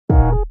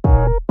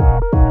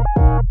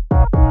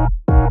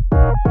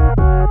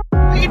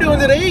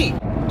today?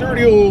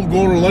 Dirty old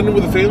going to London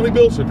with a family,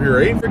 BillSiff here,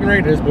 eh? Freaking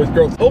right it is, boys and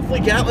girls. Hopefully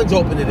Gatlin's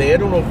open today. I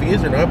don't know if he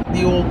is or not.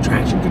 The old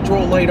traction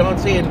control light on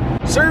saying,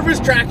 service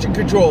traction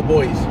control,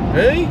 boys.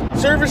 Eh?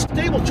 Service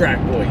stable track,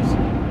 boys.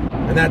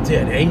 And that's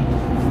it,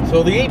 eh?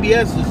 So the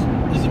ABS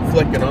isn't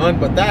flicking on,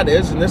 but that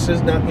is, and this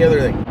is not the other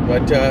thing.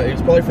 But it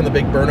was probably from the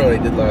big burnout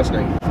I did last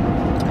night.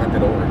 Knocked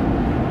it over.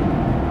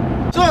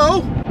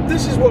 So,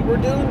 this is what we're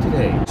doing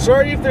today.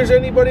 Sorry if there's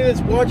anybody that's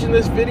watching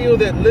this video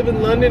that live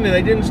in London and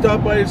I didn't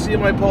stop by to see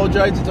him. I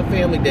apologize. It's a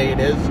family day, it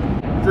is.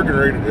 Friggin'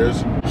 right it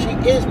is.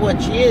 She is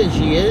what she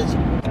is.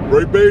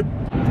 Right, babe?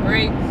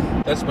 Right.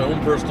 That's my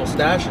own personal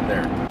stash in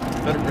there.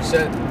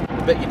 100%.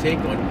 I bet you take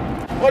one.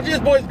 Watch this,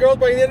 boys and girls.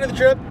 By the end of the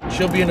trip,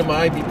 she'll be into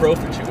my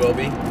ibuprofen, she will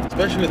be.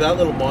 Especially with that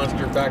little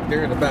monster back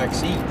there in the back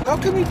seat. How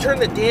come you turn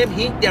the damn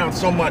heat down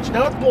so much?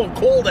 Now it's blowing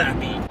cold at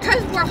me.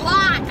 Because we're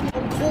hot.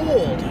 I'm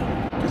cold.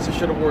 Guess I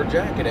should have wore a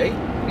jacket, eh?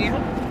 Yeah.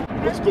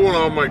 What's going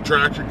on with my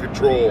traction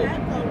control?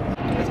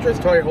 Let's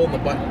just try holding the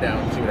button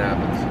down and see what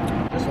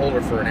happens. Just hold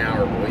her for an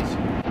hour, boys.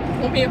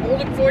 Want me to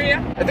hold it for you?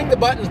 I think the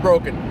button's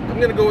broken. I'm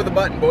gonna go with the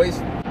button,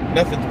 boys.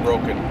 Nothing's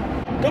broken.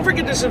 Don't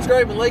forget to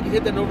subscribe and like and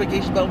hit that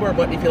notification bell bar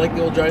button if you like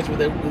the old drives with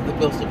the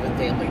BillSiff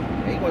family.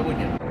 Hey, why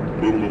wouldn't you?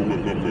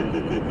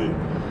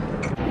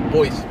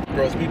 Boys,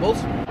 girls,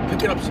 peoples,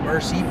 picking up some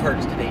RC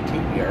parts today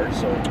too, we are.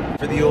 So,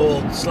 for the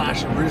old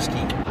slash and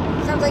rooski.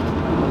 Sounds like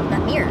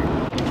that mirror.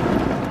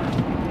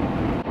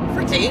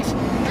 For taste.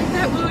 Like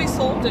that really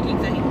solved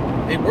anything.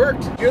 It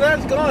worked. Hear that?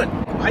 It's gone.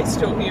 I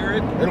still hear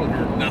it. I don't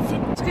hear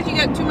nothing. It's because you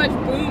got too much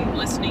boom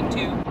listening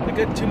to. I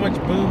got too much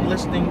boom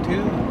listening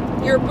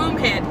to. You're a boom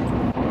head.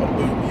 I'll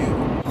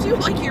boom you. You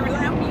like your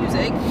loud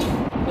music.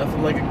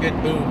 Nothing like a good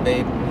boom,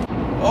 babe.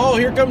 Oh,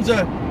 here comes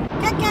a...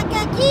 What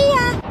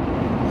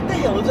the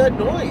hell is that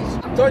noise?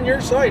 It's on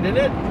your side, isn't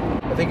it?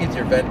 I think it's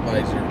your vent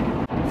visor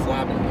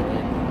flapping in the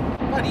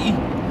wind. Buddy,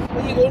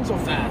 why are you going so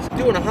fast?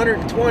 Doing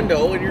 120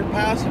 and you're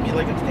passing me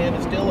like I'm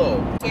standing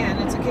still-o. Yeah,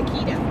 and it's a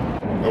Kakita.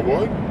 A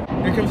what?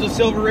 Here comes a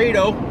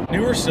Silverado.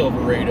 Newer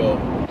Silverado.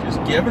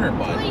 Just giving her,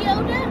 bud.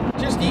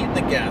 Toyota? Just eating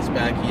the gas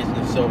back using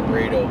the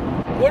Silverado.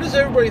 What does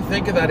everybody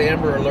think of that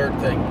Amber Alert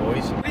thing,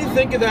 boys? What do you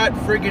think of that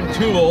friggin'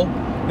 tool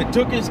that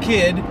took his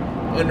kid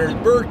on her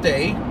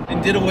birthday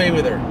and did away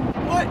with her?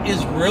 What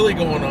is really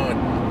going on?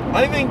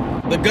 I think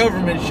the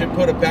government should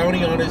put a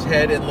bounty on his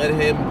head and let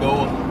him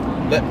go,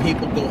 let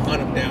people go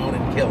hunt him down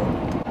and kill him.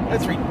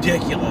 That's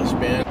ridiculous,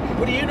 man.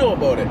 What do you know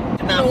about it?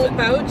 Nothing.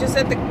 About just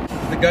that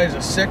the guy's a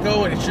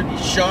sicko and he should be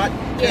shot,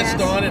 pissed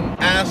on, and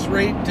ass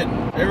raped and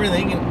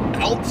everything and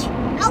out.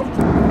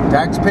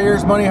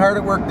 Taxpayers' money hard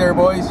at work there,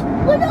 boys.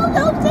 What are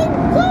those things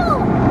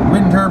called?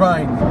 Wind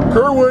turbine.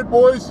 Kerwood,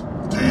 boys.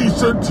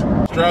 Decent.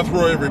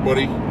 Strathroy,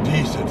 everybody.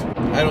 Decent.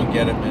 I don't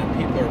get it, man.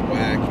 People are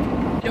whack.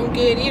 I don't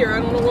get it either. I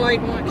don't know why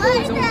I'd want to kill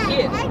his own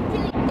kid.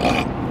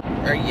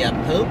 Are you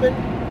pooping?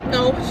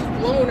 No, she's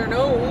blowing her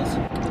nose.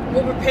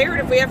 We're prepared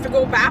if we have to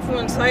go bathroom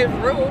on the side of the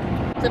road.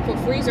 Except we'll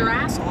freeze her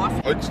ass off.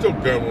 I'd still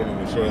gun one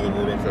on the side of the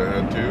road if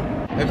I had to.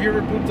 Have you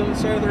ever pooped on the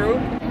side of the road?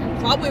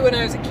 Probably when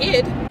I was a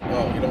kid.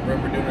 Oh, you don't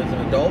remember doing it as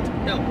an adult?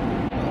 No.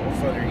 Oh, what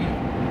fun are you?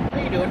 How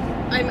you doing?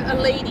 I'm a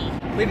lady.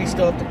 Ladies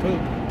still have to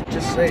poop.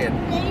 Just saying.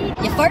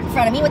 You fart in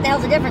front of me, what the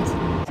hell's the difference?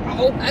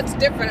 Oh, that's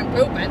different. I'm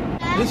pooping.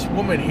 This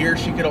woman here,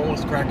 she could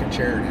almost crack a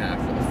chair in half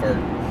with a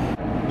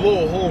fart.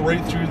 Blow a hole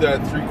right through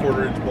that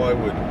 3/4 inch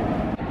plywood.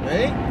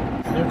 Hey?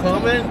 No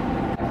comment?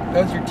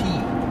 How's your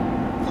tea?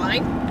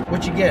 Fine.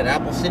 What'd you get?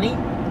 Apple Cine?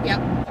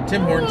 Yep.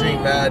 Tim Hortons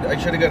ain't bad. I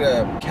should have got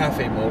a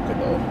cafe mocha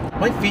though.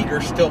 My feet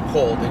are still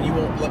cold and you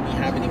won't let me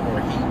have any more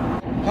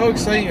heat. How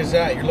exciting is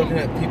that? You're looking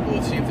at people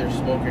to see if they're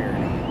smoking or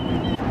not.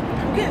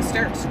 I'm gonna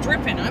start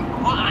stripping. I'm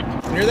hot.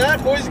 Hear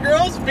that, boys and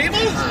girls?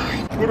 Peoples?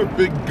 Put a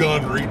big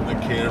gun right in the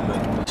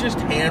camera. Just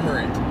hammer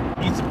it.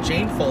 Need some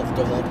chain bolts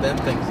to hold them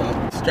things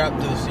up. Strapped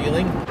to the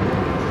ceiling.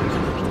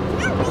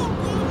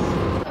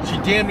 She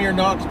damn near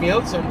knocks me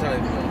out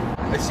sometimes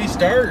though. I see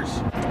stars.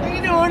 How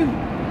you doing?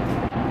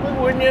 Why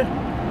wouldn't you?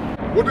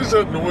 What is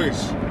that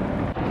noise?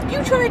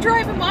 You try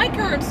driving my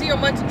car and see how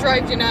much it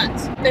drives you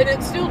nuts. And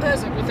it still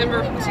does it with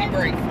emergency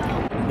brake.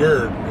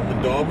 Where?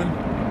 In Dahlman?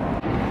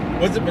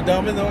 Was it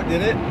Madama though?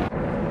 Did it?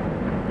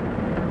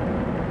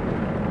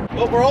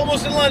 Well, we're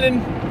almost in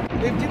London.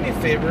 Dave, do me a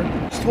favor.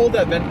 Just hold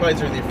that vent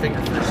visor with your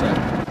finger for a sec.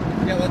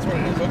 Yeah, that's what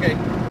it is. Okay.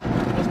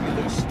 Must be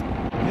loose.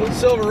 The old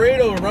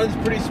Silverado runs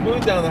pretty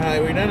smooth down the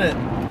highway, doesn't it?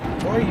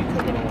 Why are you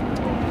coming over?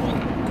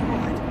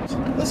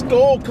 Let's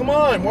go. Come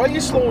on. Why are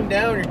you slowing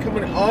down? You're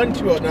coming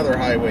onto another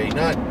highway,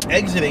 not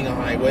exiting a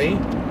highway.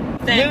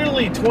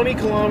 Literally 20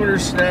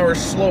 kilometers an hour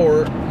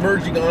slower,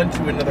 merging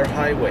onto another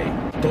highway.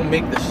 Don't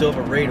make the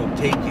Silverado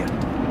take you.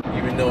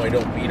 Even though I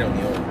don't beat on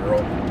the old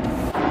girl.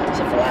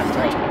 Except for last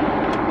night.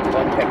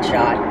 One quick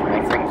shot, my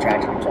freaking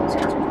traction control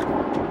sensor.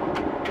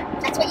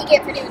 That's what you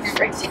get for doing that.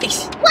 Frick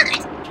sakes.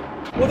 What?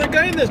 Well, the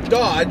guy in this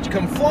Dodge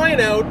come flying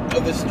out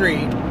of the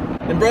street,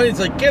 and Brian's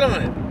like, get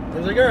on it. I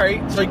was like, all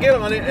right. So I get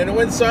on it, and it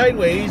went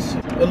sideways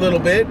a little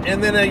bit,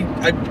 and then I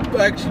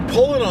actually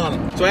pulled it on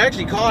him. So I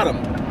actually caught him.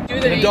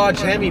 In a Dodge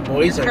Hemi,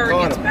 boys. I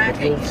caught him with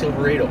the old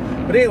Silverado.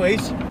 But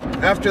anyways,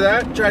 after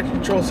that, traction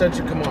control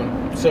sensor come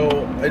on.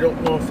 So I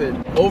don't know if it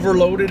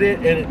overloaded it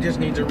and it just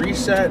needs a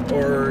reset,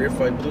 or if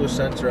I blew a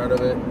sensor out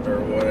of it or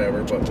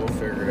whatever, but we'll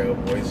figure it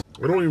out, boys.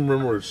 I don't even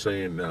remember what it's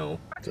saying now.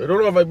 So I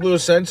don't know if I blew a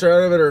sensor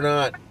out of it or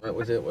not. That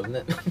was it, wasn't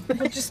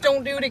it? Just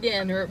don't do it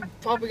again, or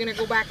probably gonna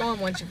go back on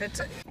once you fix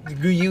it.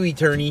 You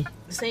U-turny.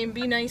 Saying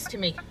be nice to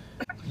me.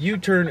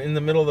 U-turn in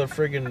the middle of the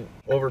friggin'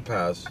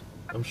 overpass.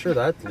 I'm sure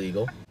that's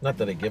legal. Not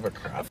that I give a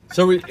crap.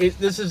 So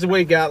this is the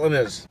way Gatlin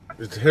is.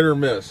 It's hit or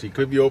miss. He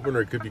could be open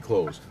or it could be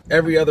closed.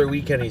 Every other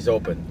weekend he's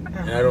open.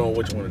 And I don't know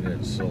which one it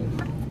is. So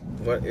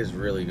what is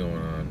really going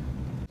on?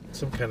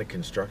 Some kind of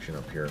construction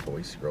up here,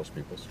 boys, girls,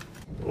 peoples.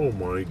 Oh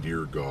my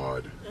dear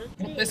God.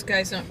 This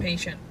guy's not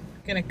patient.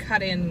 Gonna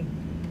cut in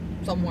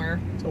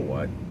somewhere. So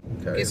what?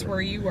 Okay. Guess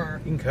where you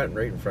are. You can cut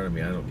right in front of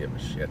me. I don't give a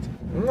shit.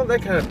 I'm not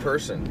that kind of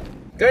person.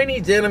 Guy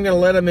needs in, I'm gonna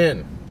let him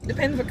in.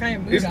 Depends what kind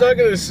of mood It's not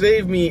going to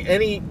save me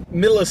any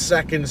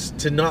milliseconds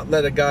to not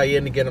let a guy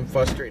in to get him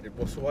frustrated.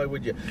 Well, so why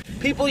would you?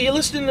 People, you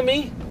listening to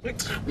me?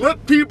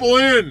 Let people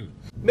in.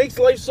 Makes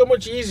life so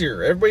much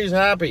easier. Everybody's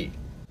happy.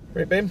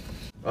 Right, babe?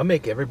 I'll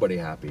make everybody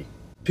happy.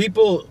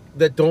 People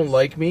that don't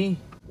like me,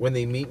 when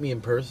they meet me in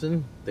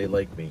person, they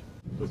like me.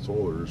 That's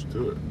all there is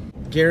to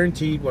it.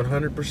 Guaranteed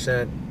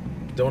 100%.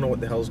 Don't know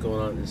what the hell's going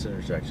on at this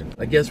intersection.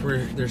 I guess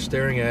they're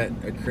staring at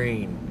a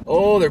crane.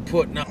 Oh, they're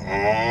putting up.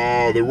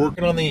 Oh, they're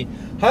working On the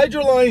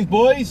hydro lines,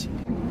 boys.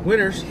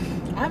 Winners.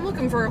 I'm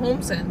looking for a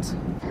home sense.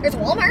 It's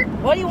Walmart.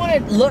 Why do you want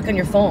to look on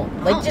your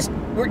phone? Like, just,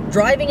 we're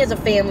driving as a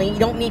family. You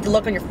don't need to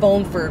look on your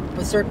phone for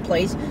a certain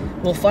place.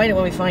 We'll find it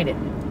when we find it.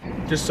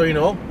 Just so you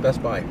know,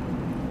 Best Buy.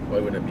 Why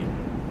wouldn't it be?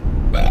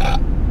 Bah.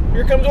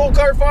 Here comes old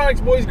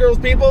CarPhonix, boys, girls,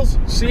 peoples.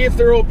 See if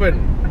they're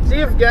open. See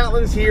if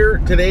Gatlin's here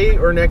today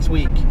or next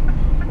week.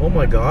 Oh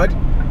my God.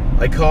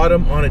 I caught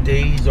him on a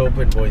day he's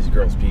open, boys,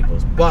 girls,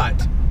 peoples. But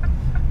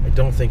I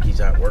don't think he's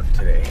at work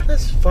today.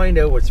 Let's find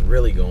out what's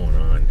really going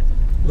on.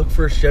 Look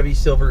for a Chevy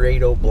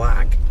Silverado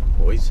black,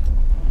 boys.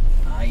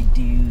 I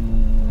do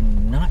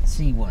not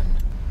see one.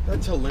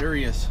 That's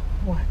hilarious.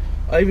 What?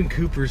 Ivan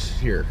Cooper's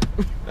here.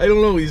 I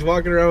don't know, he's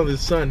walking around with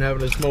his son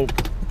having a smoke.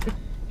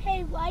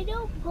 Hey, why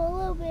don't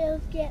polar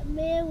bears get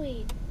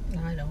married?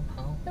 I don't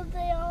know. So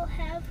they all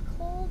have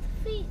cold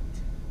feet.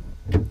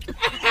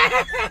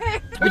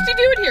 What's he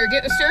doing here?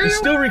 Getting a stereo? It's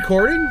still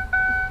recording?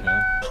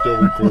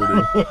 Still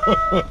recording.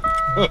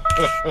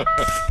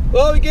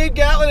 Well, we gave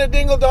Gatlin a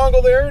dingle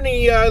dongle there, and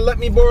he let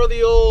me borrow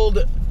the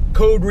old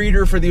code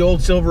reader for the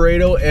old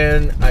Silverado,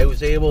 and I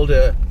was able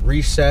to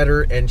reset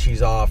her, and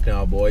she's off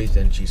now, boys,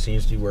 and she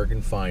seems to be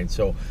working fine.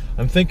 So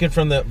I'm thinking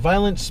from the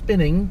violent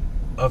spinning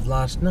of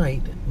last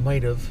night,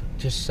 might have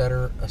just set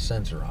her a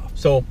sensor off.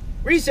 So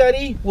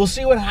resetty, we'll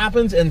see what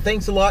happens, and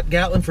thanks a lot,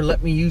 Gatlin, for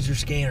letting me use your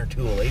scanner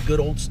tool, a good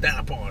old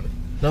Snap-on.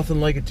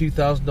 Nothing like a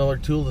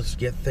 $2,000 tool to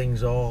get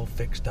things all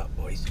fixed up,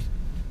 boys.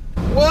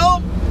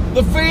 Well,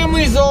 the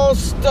family's all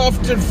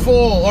stuffed and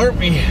full, aren't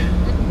we?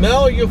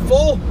 Mel, are you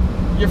full?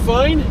 You're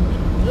fine?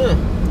 Yeah.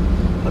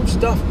 I'm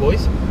stuffed,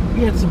 boys.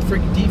 We had some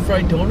freaking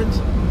deep-fried donuts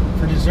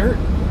for dessert,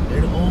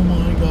 and oh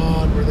my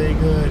God, were they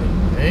good,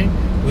 eh?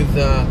 With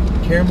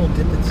caramel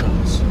dipping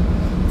sauce.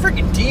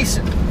 Freaking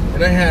decent.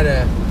 And I had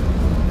a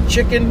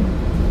chicken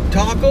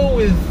taco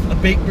with a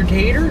baked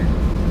potato.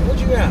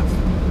 What'd you have?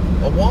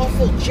 A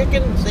waffle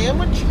chicken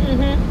sandwich?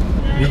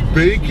 Mm-hmm. With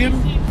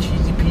bacon?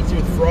 Cheesy pizza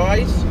with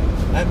fries.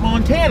 At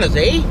Montana's,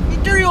 eh?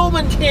 The dirty old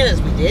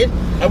Montana's we did.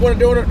 I want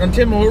a donut on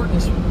Tim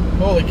Hortons.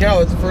 Holy cow,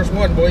 that's the first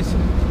one, boys.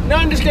 Now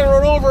I'm just gonna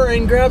run over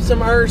and grab some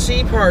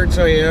RC parts,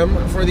 I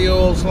am, for the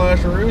old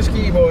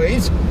Slasherooski,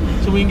 boys.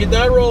 So we can get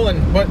that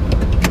rolling. But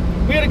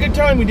we had a good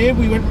time, we did.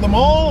 We went to the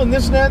mall and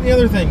this and that and the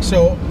other thing.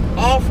 So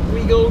off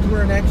we go to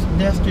our next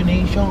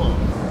destination.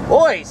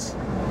 Boys,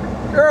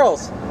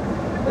 girls,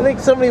 I think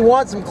somebody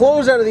wants some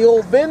clothes out of the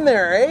old bin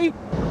there, eh?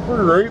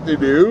 Pretty right, they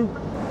do.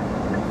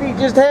 Feet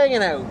just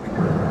hanging out.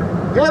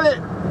 Get it!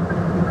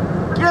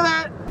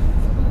 Get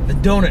it! The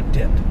donut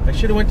dip. I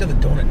should have went to the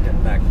donut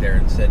dip back there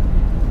and said,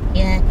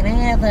 Yeah, can I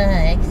have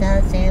a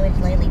XL sandwich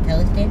lightly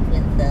toasted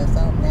with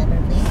salt and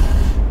pepper,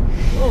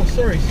 please? oh,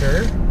 sorry,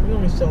 sir. We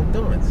only sell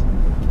donuts.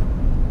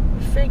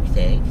 Fake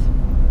things.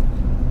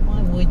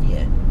 Why would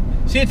you?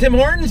 See you at Tim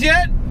Hortons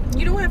yet?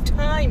 You don't have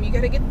time. You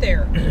gotta get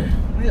there.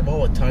 I have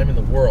all the time in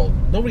the world.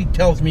 Nobody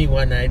tells me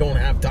when I don't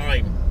have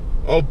time.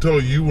 I'll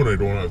tell you when I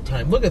don't have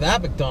time. Look at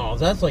that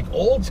McDonald's. That's like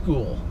old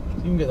school.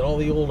 You can get all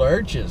the old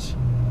arches.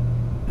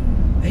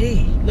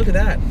 Hey, look at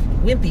that.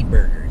 Wimpy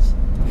Burgers.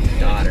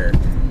 Daughter.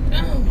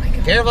 Oh my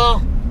God. Careful.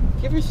 Do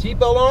you have your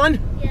seatbelt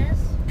on? Yes.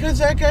 Because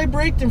that guy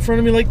braked in front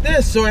of me like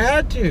this, so I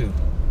had to.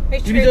 Hey,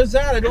 If he does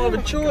that, I don't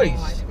have a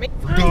choice.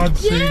 For God's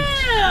sake.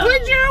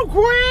 Would you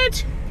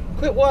quit?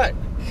 Quit what?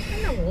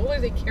 How old are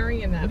they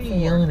carrying that What are for?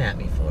 you yelling at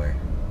me for?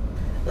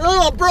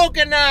 Oh,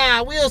 broken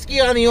wheel ski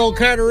on the old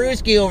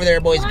Cardarooski over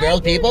there, boys and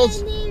girls,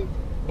 peoples.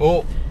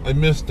 Oh, I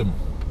missed him.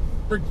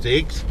 For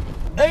sakes.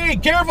 Hey,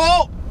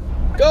 careful!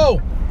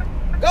 Go!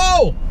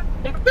 Go!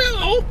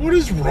 Bill, what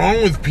is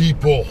wrong with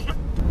people?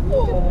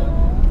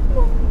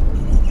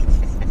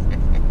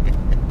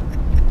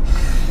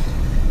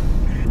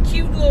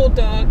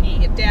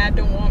 Dad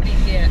don't want me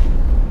to get.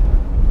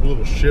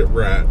 Little shit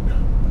rat.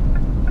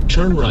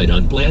 Turn right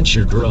on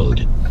Blanchard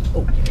Road.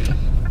 Okay.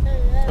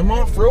 I'm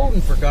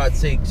off-roading, for God's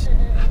sakes.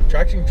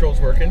 Traction control's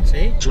working,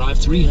 see? Drive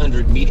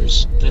 300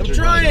 meters. Then turn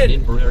right on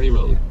Inverary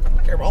Road.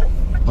 Careful.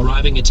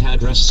 Arriving at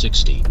address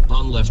 60.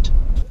 On left.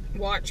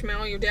 Watch,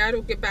 Mel, your dad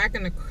will get back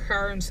in the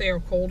car and say how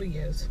cold he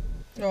is.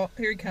 Oh,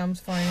 here he comes,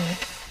 finally.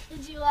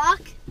 Did you walk?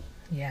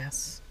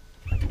 Yes.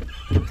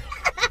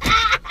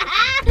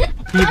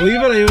 Can you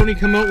believe it? I only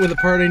come out with the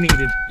part I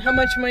needed. How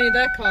much money did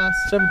that cost?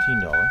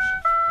 $17.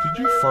 Did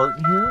you fart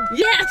in here?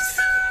 Yes!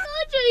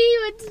 How do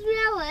you even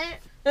smell it?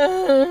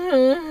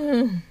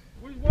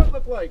 What does what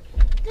look like?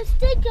 The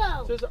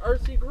sticko. It says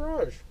RC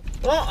Garage.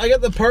 Well, I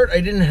got the part I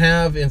didn't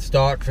have in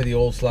stock for the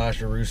old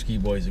Slash Aruski,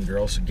 boys and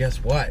girls. So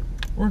guess what?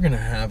 We're gonna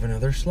have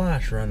another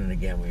Slash running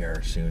again. We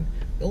are soon.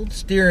 The old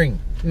steering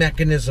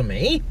mechanism,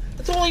 eh?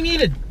 That's all I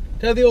needed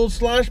to have the old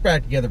Slash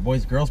back together,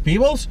 boys, girls,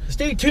 peoples.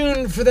 Stay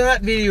tuned for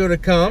that video to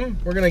come.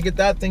 We're gonna get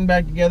that thing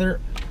back together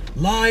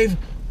live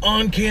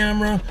on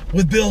camera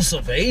with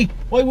BillSiff, eh?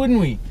 Why wouldn't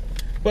we?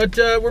 But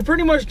we're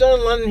pretty much done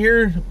in London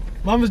here.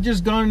 Mama's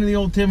just gone to the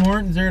old Tim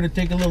Hortons there to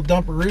take a little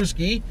dump of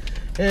Rooski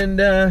and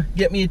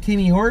get me a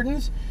teeny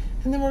Hortons,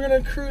 and then we're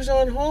gonna cruise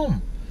on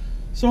home.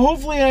 So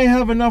hopefully I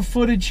have enough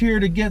footage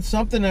here to get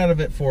something out of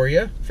it for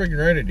you. Friggin'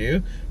 right I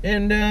do.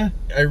 And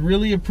I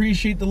really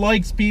appreciate the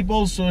likes,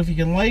 people, so if you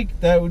can like,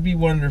 that would be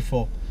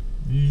wonderful.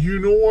 You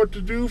know what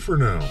to do for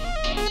now.